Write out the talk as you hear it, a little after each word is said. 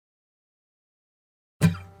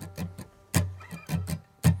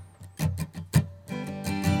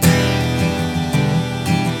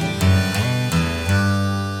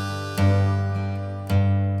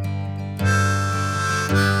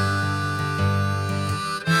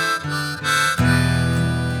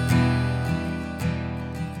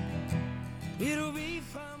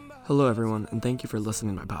Hello everyone, and thank you for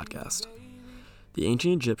listening to my podcast. The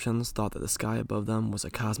ancient Egyptians thought that the sky above them was a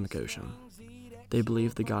cosmic ocean. They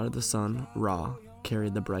believed the god of the sun, Ra,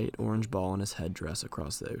 carried the bright orange ball in his headdress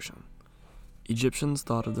across the ocean. Egyptians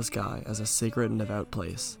thought of the sky as a sacred and devout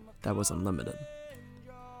place that was unlimited.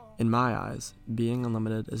 In my eyes, being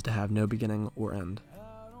unlimited is to have no beginning or end.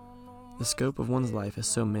 The scope of one's life is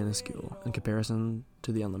so minuscule in comparison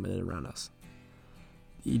to the unlimited around us.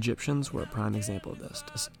 The Egyptians were a prime example of this.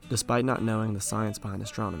 Despite not knowing the science behind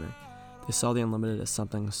astronomy, they saw the unlimited as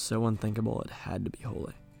something so unthinkable it had to be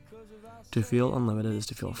holy. To feel unlimited is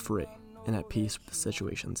to feel free and at peace with the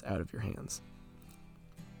situations out of your hands.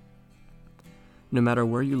 No matter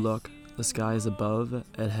where you look, the sky is above,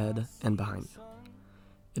 ahead, and behind you.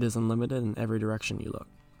 It is unlimited in every direction you look.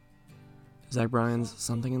 Zach Bryan's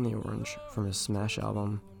Something in the Orange from his smash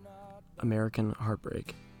album, American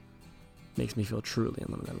Heartbreak, makes me feel truly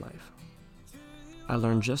unlimited in life. I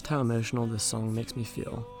learned just how emotional this song makes me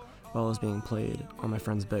feel while it was being played on my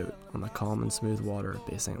friend's boat on the calm and smooth water of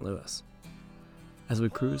Bay St. Louis. As we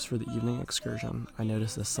cruised for the evening excursion, I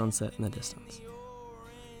noticed the sunset in the distance.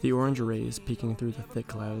 The orange rays peeking through the thick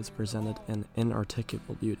clouds presented an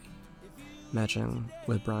inarticulable beauty, matching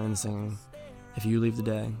with Brian singing, "If you leave the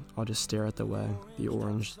day, I'll just stare at the way the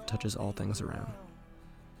orange touches all things around."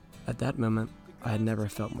 At that moment, I had never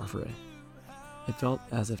felt more free. It felt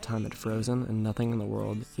as if time had frozen and nothing in the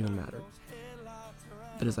world even mattered.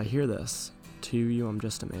 But as I hear this, to you I'm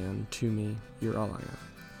just a man, to me you're all I am,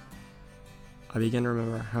 I begin to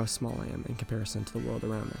remember how small I am in comparison to the world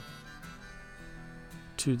around me.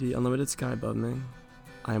 To the unlimited sky above me,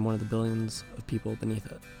 I am one of the billions of people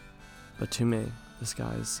beneath it. But to me, the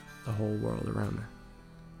sky is the whole world around me.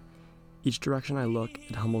 Each direction I look,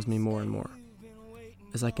 it humbles me more and more.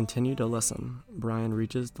 As I continue to listen, Brian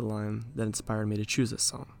reaches the line that inspired me to choose this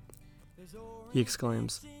song. He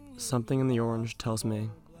exclaims, "Something in the orange tells me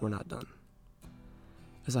we're not done."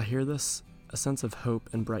 As I hear this, a sense of hope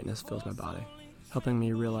and brightness fills my body, helping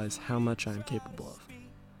me realize how much I am capable of.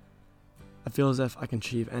 I feel as if I can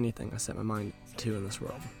achieve anything I set my mind to in this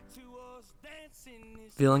world.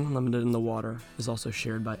 Feeling unlimited in the water is also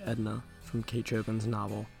shared by Edna from Kate Chopin's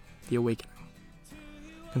novel, The Awakening.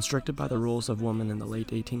 Constricted by the rules of woman in the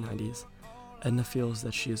late 1890s, Edna feels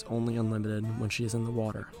that she is only unlimited when she is in the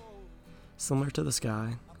water. Similar to the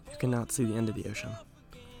sky, you cannot see the end of the ocean.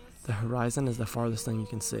 The horizon is the farthest thing you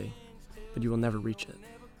can see, but you will never reach it.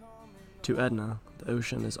 To Edna, the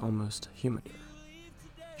ocean is almost human to her.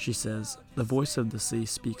 She says, "The voice of the sea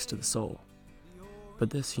speaks to the soul,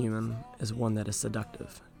 but this human is one that is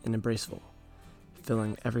seductive and embraceful,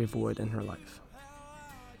 filling every void in her life."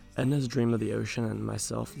 Edna's dream of the ocean and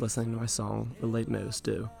myself listening to my song relate most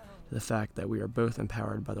to the fact that we are both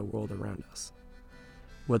empowered by the world around us.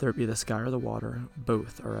 Whether it be the sky or the water,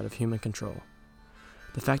 both are out of human control.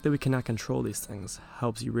 The fact that we cannot control these things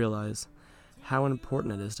helps you realize how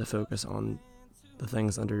important it is to focus on the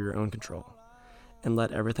things under your own control and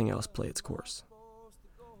let everything else play its course.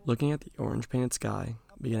 Looking at the orange-painted sky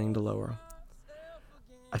beginning to lower,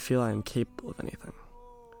 I feel I am capable of anything.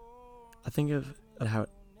 I think of how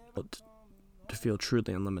to feel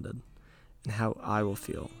truly unlimited, and how I will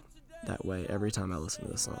feel that way every time I listen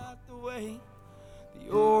to this song. The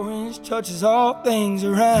orange touches all things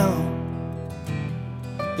around.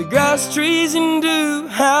 The grass, trees, and dew,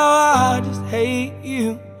 how I just hate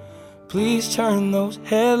you. Please turn those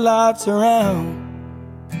headlights around.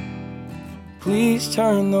 Please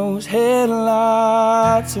turn those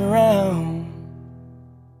headlights around.